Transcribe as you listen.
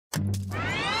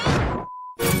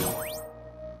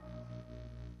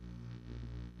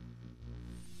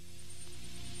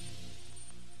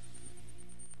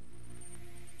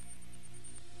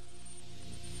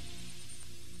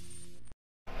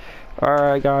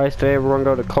Alright guys, today we're gonna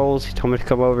go to Cole's. He told me to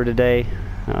come over today.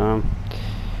 Okay,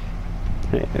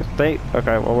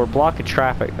 well we're blocking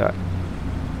traffic.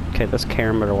 Okay, this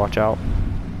Karen better watch out.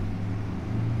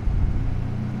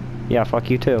 Yeah, fuck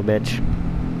you too, bitch.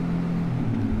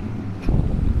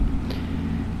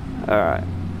 Alright.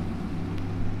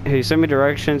 He sent me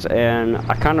directions and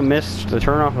I kind of missed the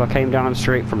turnoff. I came down the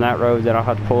street from that road that I'll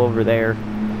have to pull over there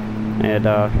and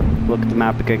look at the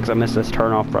map again because I missed this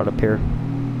turnoff right up here.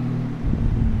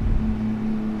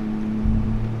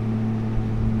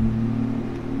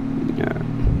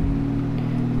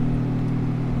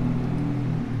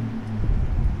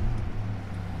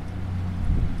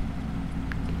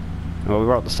 Well, we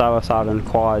brought the side-by-side and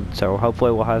quad, so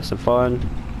hopefully we'll have some fun.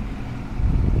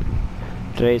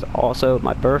 Today's also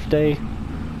my birthday,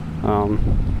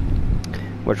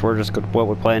 which we're just what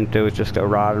we plan to do is just go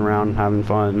riding around and having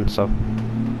fun. So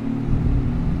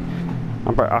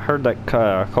I heard that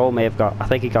Cole may have got, I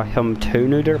think he got him 2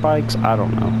 new dirt bikes. I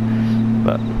don't know,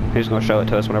 but he's gonna show it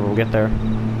to us whenever we get there.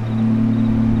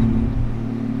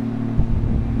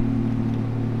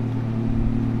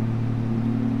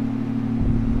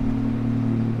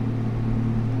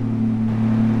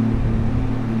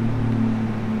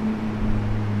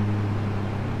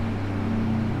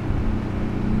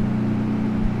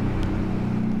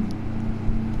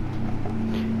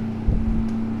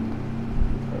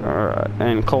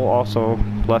 And Cole also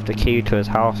left a key to his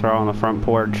house right on the front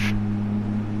porch,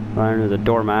 right under the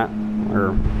doormat,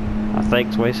 or I think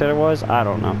that's what he said it was. I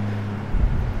don't know.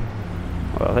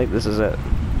 Well, I think this is it.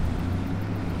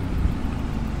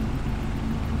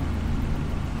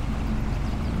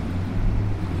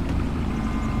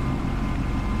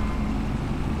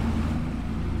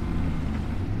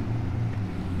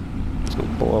 It's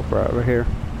gonna pull up right over here.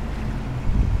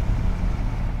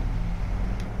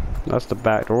 That's the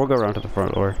back door. We'll go around to the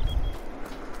front door.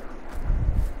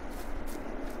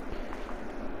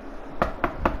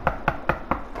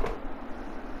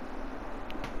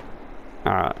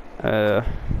 Alright,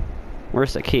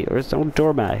 where's the key? There's no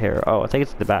doormat here. Oh, I think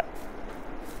it's at the back.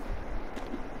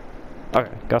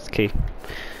 Okay, got the key.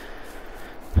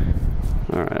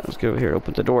 Alright, let's go over here,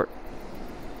 open the door.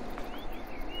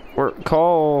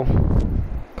 Cole!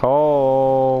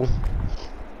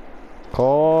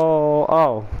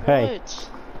 Oh, hey. What?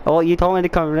 Oh, you told me to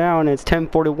come down. It's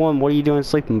 10:41. What are you doing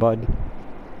sleeping, bud?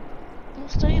 I'm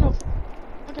staying a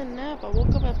fucking nap. I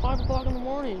woke up at 5 o'clock in the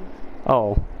morning.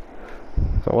 Oh.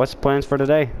 So what's the plans for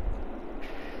today?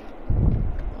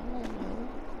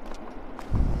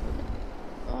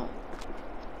 I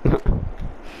don't know.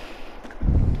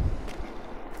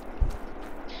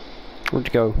 Where'd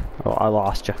you go? Oh, I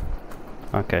lost you.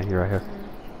 Okay, you're right here.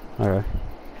 Alright.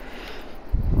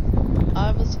 I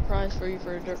have a surprise for you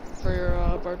for your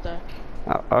birthday.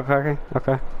 Oh, okay.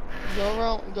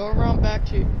 Go around back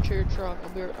to your truck.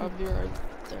 I'll be right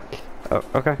there. Oh,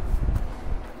 okay.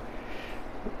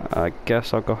 I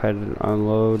guess I'll go ahead and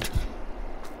unload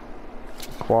the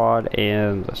quad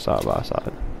and the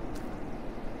side-by-side.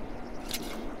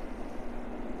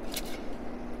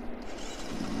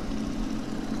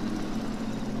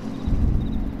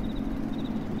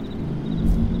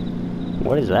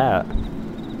 What is that? I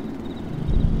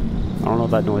don't know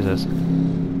what that noise is.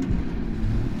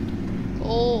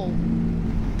 Oh.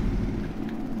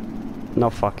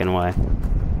 No fucking way.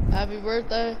 Happy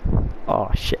birthday. Oh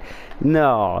shit.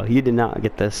 No, you did not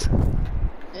get this.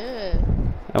 Yeah.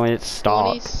 I mean, it's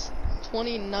stock.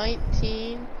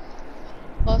 2019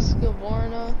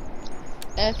 Husqvarna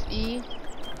FE.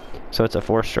 So it's a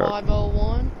 4-stroke.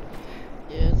 501.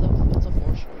 Yeah, it's a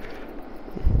 4-stroke.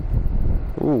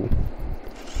 Ooh.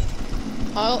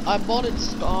 I bought it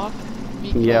stock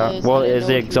because Yeah, well, is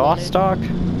the exhaust stock?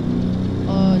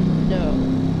 No.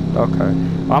 Okay.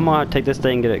 Well, I'm gonna take this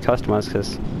thing and get it customized,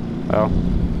 because, well,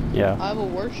 yeah. I have a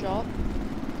workshop.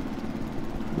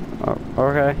 Oh,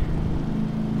 okay.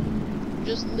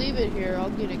 Just leave it here. I'll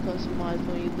get it customized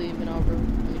when you leave, and I'll bring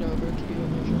it over to you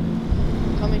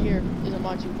eventually. Come in here. These are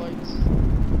my 2 bikes.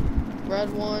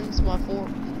 Red one's my 4.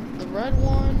 The red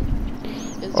one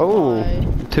is my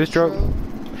 2-stroke.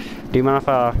 Do you mind if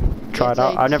I try it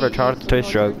out? I never tried the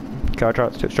 2-stroke. Can I try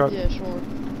the 2-stroke? Yeah, sure.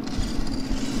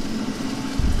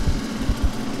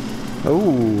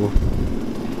 Ooh.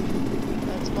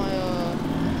 That's my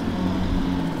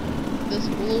this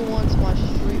blue one's my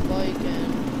street bike, and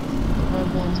the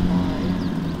red one's my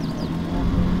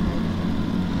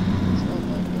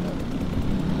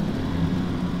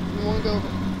You wanna go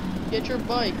get your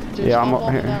bike? Just Yeah, hop I'm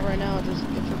off here. of that right now. Just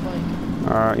get your bike.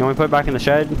 Alright, you want me to put it back in the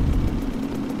shed?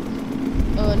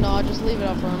 No, I'll just leave it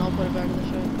out front. I'll put it back in the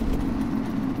shed.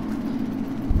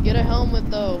 Get a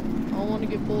helmet though. I don't want to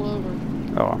get pulled over.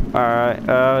 Oh, alright.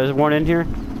 Is one in here?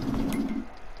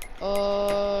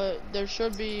 There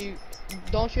should be.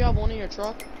 Don't you have one in your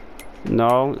truck?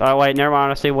 No. Oh, wait, never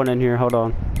mind. I see one in here. Hold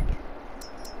on.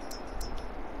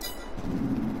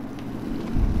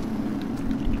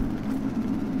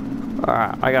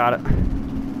 Alright, I got it.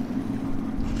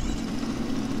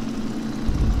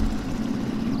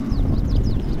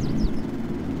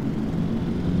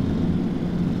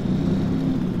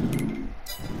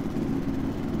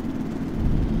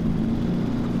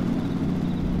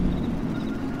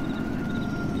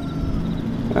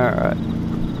 Alright.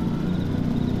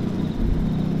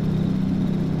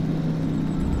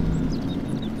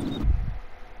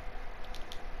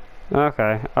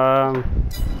 Okay,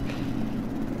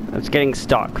 it's getting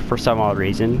stuck for some odd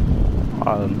reason.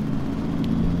 Oh,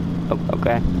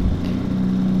 okay.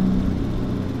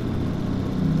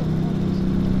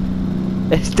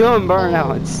 It's doing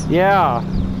burnouts, yeah.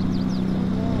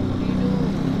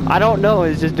 I don't know,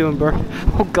 it's just doing burn.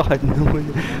 Oh god, no.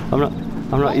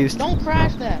 I'm not used to. Don't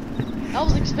crash that. That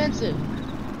was expensive.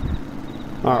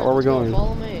 Alright, where we going?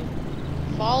 Follow me.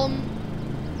 Follow me.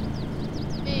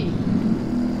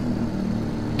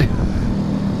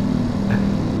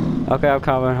 Okay, I'm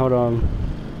coming, hold on.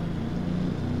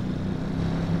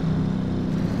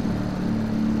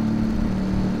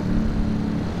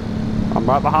 I'm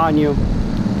right behind you.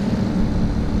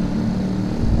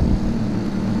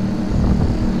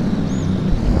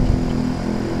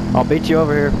 I'll beat you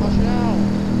over here. Watch it out.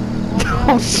 Watch out.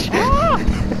 Oh shit.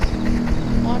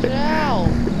 Watch it out.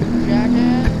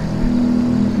 Jackass.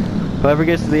 Whoever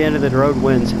gets to the end of the road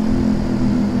wins.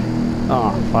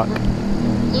 Oh fuck.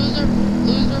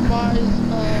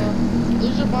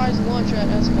 Loser buys lunch at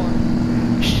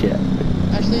S-Mart. Shit.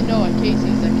 Actually, no, at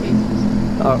Casey's. At Casey's.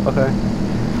 Oh, okay.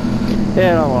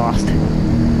 Yeah, I lost.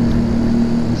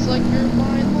 It's like you're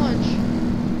buying lunch.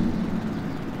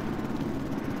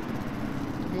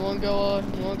 You wanna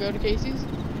go to Casey's?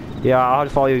 Yeah, I'll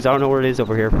just follow you because I don't know where it is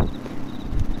over here. Give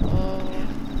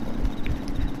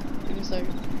me a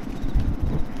second.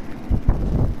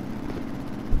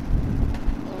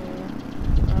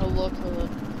 I'll look for the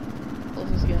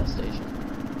closest gas station.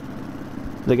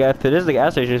 If it is the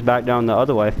gas station, it's back down the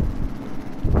other way. Pretty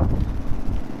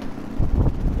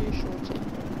sure it's up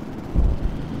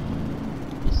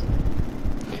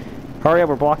there. Hurry up,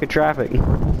 we're blocking traffic.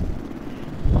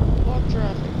 Block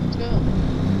traffic. Let's go.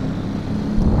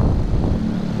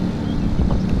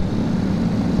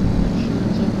 Pretty sure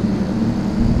it's over here.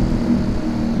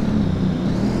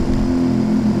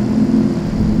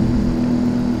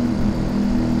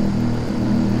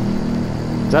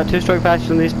 Is that 2-stroke faster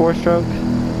than these 4-strokes?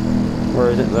 Or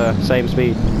is it the same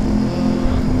speed?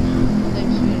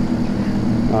 Same speed.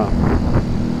 Oh.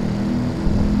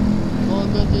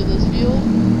 Wanna go through this field?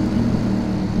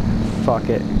 Fuck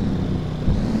it.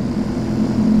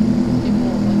 People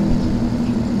won't like this much.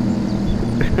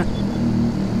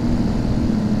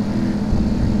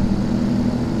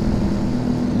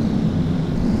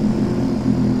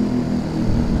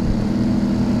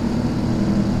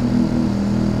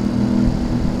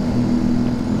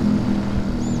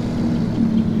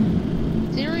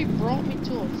 Theory brought me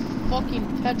to a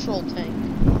fucking petrol tank.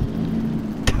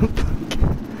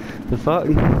 The fuck?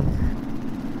 What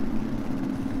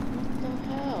the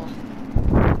hell?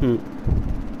 Hmm.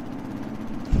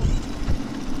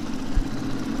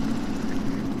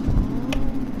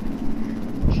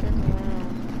 Check around.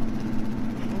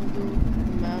 I'm gonna do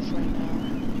maps right now.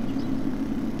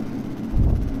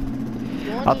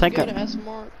 You want I'll to think go I- to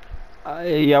S-Mart?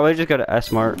 Yeah, we'll just go to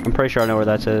S-Mart. I'm pretty sure I know where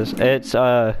that is. It's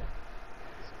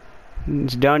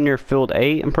down near Field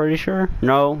 8, I'm pretty sure.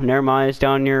 No, never mind. It's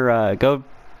down near, go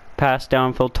past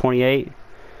down Field 28.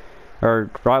 Or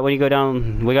right when you go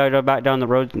down, we gotta go back down the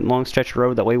road, long stretch of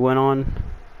road that we went on.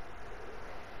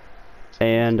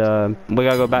 And, we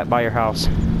gotta go back by your house.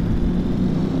 We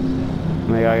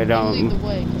gotta go You lead down. the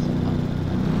way, 'cause you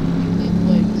lead the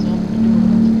way, 'cause I'm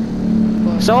doing it.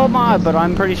 But So am I, but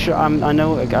I'm pretty sure, I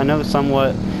know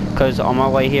somewhat, because on my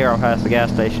way here I'll pass the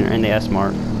gas station and the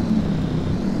S-Mart.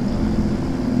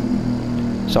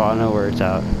 So I know where it's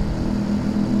at.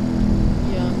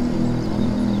 Yeah,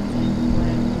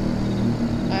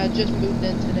 I had just moved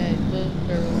in today,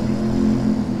 literally.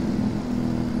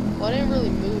 Well, I didn't really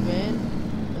move in.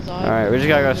 Alright, we just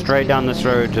gotta go straight down this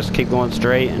road. Just keep going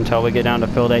straight until we get down to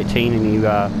Field 18 and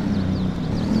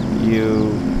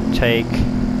you take,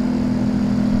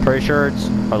 pretty sure it's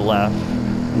a left.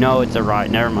 No, it's a right,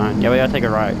 never mind. Yeah, we gotta take a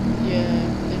right. Yeah,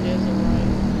 it is a right.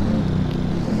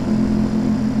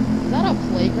 Is that a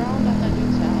playground at that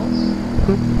dude's house?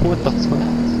 What the Jesus fuck?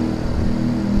 Christ.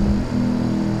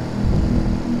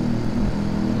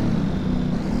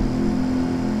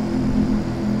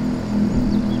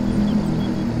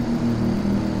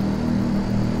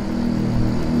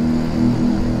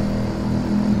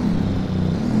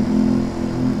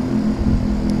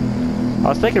 I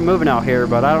was thinking of moving out here,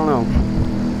 but I don't know.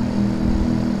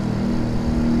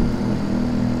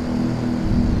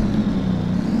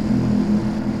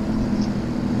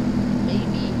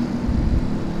 Maybe.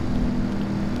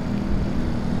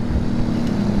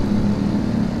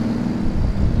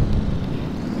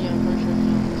 Yeah, I'm pretty sure it's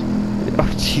not. Oh,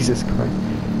 Jesus Christ.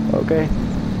 Okay.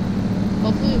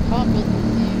 Hopefully the cop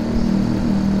doesn't leave.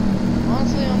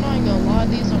 Honestly, I'm not even gonna lie,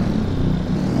 these are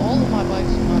all of my bikes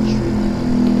are not street legal.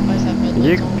 I just have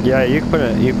headlights on. Yeah, you can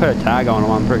put a tag on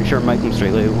them. I'm pretty sure make them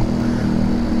street legal. Yeah.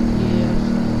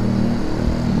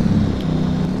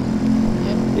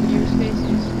 Yep, here's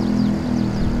Casey's.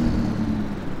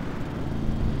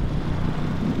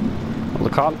 Well, the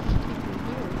cop.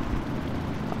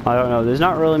 I don't know. There's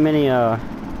not really many. I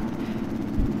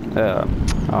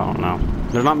don't know.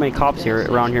 There's not many cops here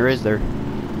around here, is there? Yeah,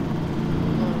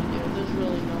 there's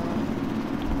really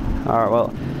not. All right.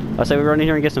 Well, I say we run in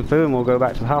here and get some food, and we'll go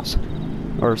back to the house,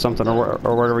 or something, or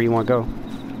wherever you want to go.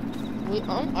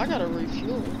 I gotta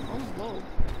refuel. I'm low.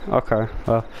 Okay.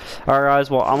 Well, all right, guys.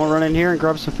 Well, I'm gonna run in here and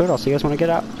grab some food. I'll see you guys when I get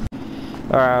out.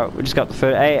 All right. We just got the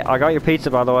food. Hey, I got your pizza,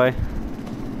 by the way.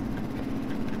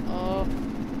 How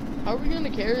are we gonna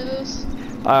carry this?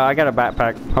 I got a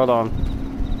backpack. Hold on.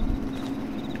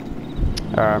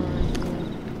 All right.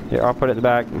 Here, I'll put it in the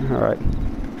back. All right.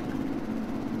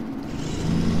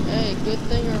 Hey, good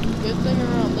thing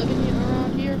around living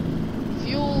around here,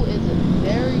 fuel is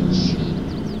very cheap.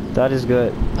 That is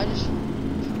good.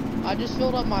 I just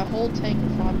filled up my whole tank for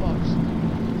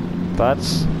 $5.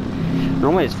 That's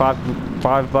normally it's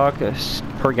 $5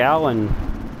 per gallon.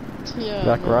 Yeah.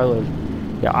 Back where I live.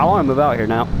 Yeah, I want to move out here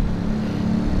now.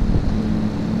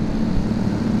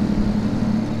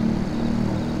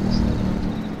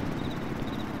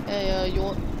 Hey, you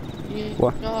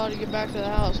What? know how to get back to the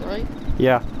house, right?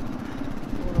 Yeah.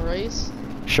 You wanna race?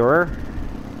 Sure.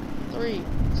 3,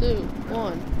 2,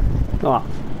 1. Oh.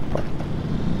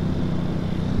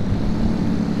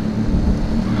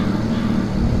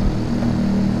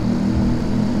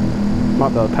 Might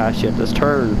be able to pass you at this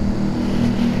turn.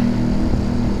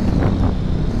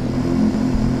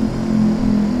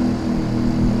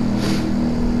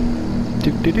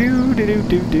 Do do do do do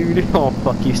do do do. Oh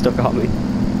fuck! You still got me.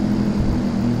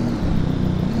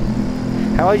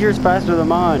 How is yours faster than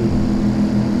mine?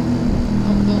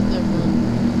 I'm built different.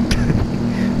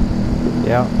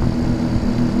 Yeah.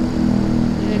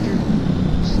 You need your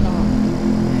stop.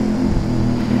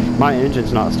 My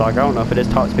engine's not stock. I don't know if it is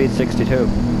top speed 62.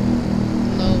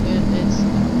 No, it's.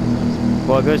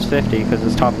 Well, it goes 50 because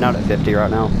it's topping out at 50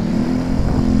 right now.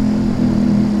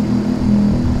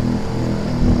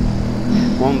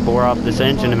 Won't bore off this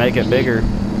engine to make it bigger.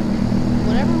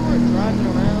 Whenever we're driving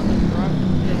around, we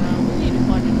need to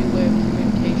find a new way of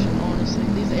communication, honestly.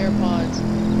 These AirPods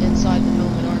inside the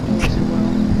helmet aren't doing so well.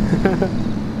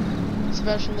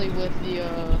 Especially with the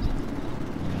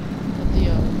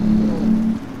little,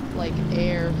 like,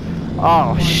 air.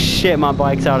 Oh shit, my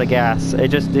bike's out of gas. It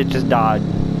just died.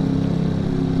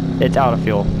 It's out of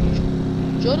fuel.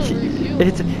 Should have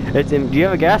refueled. Do you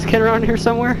have a gas can around here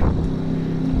somewhere?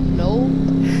 No.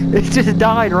 It just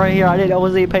died right here. I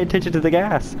wasn't even paying attention to the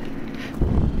gas.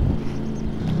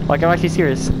 Like, I'm actually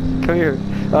serious. Come here.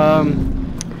 How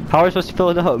are we supposed to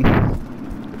fill it up?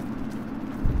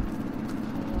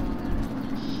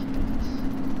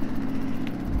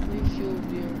 Refuel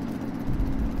gear.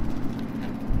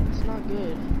 It's not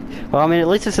good. Well, I mean, at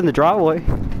least it's in the driveway.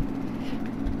 Yeah,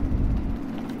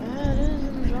 it is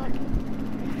in the driveway.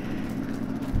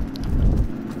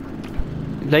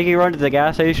 They can run to the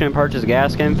gas station and purchase a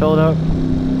gas can and fill it up. I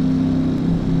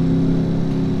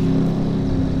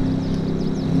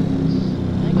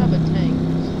think I have a tank.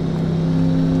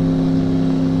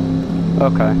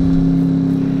 Okay.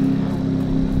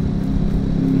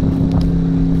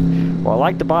 Well, I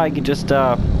like the bike. It just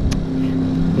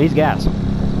needs gas.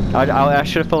 I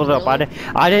should have filled it up. Really?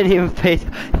 I didn't even pay.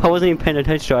 I wasn't even paying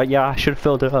attention to it. Yeah, I should have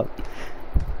filled it up.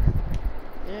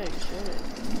 Yeah, you should.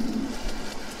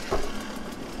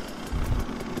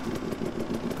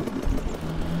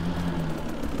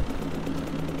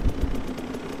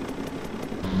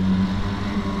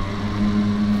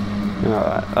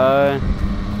 Alright,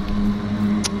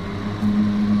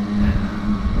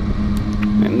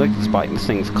 man, look at this bike. This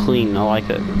thing's clean. I like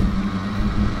it.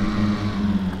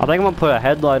 I think I'm gonna put a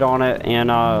headlight on it,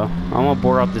 and I'm gonna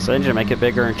bore up this engine, make it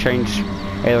bigger, and change,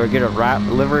 either get a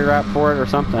livery wrap for it or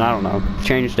something. I don't know.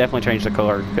 Definitely change the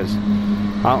color because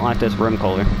I don't like this rim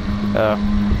color.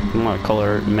 I'm gonna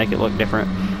color it and make it look different.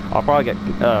 I'll probably get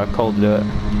Cole to do it.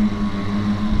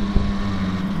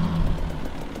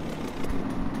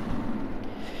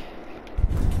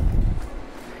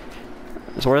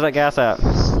 So where's that gas at?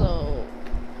 So,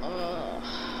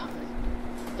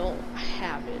 don't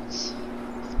have it.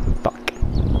 Fuck.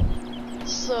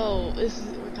 So,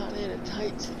 we're kind of in a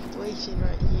tight situation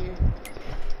right here.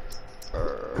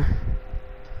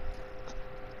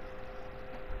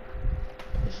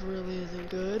 This really isn't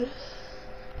good.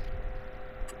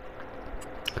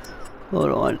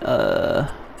 Hold on,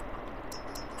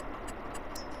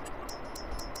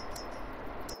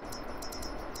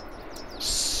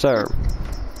 sir.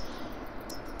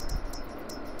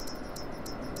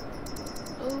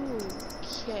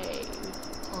 Okay.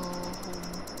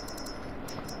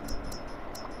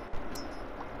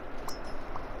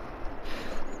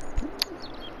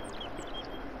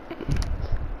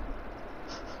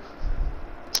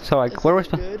 So like, where was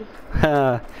good?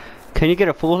 Can you get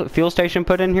a fuel station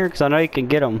put in here? Cause I know you can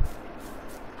get them.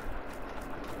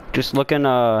 Just looking,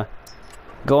 go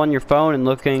on your phone and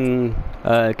looking,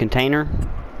 container.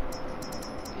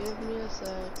 Give me a sec.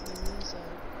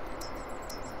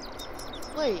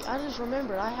 Wait, I just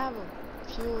remembered. I have a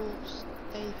fuel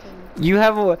station. You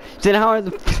have a. Then how are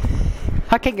the?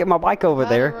 I can't get my bike over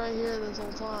there. Right here this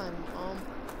whole time.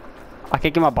 I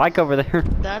can't get my bike over there.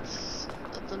 That's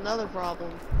another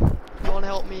problem. You want to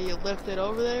help me lift it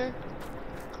over there?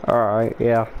 All right,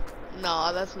 yeah.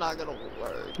 Nah, that's not gonna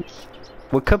work.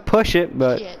 We could push it,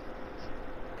 but Shit.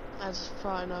 That's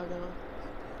probably not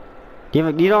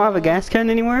gonna. you don't have a gas can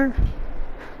anywhere.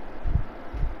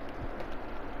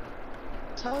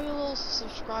 Tell your little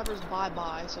subscribers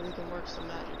bye-bye so we can work some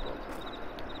magic real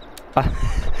quick.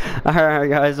 Alright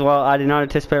guys, well I did not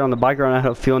anticipate on the bike running out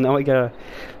of fuel. Now we got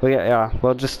yeah,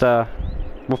 we'll just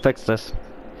we'll fix this.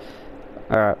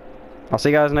 Alright, I'll see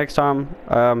you guys next time.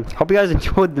 Hope you guys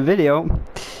enjoyed the video.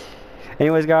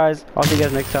 Anyways guys, I'll see you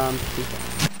guys next time. Peace out.